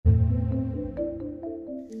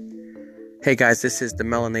Hey guys, this is the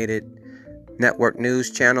Melanated Network News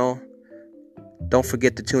Channel. Don't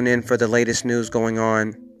forget to tune in for the latest news going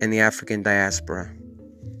on in the African diaspora.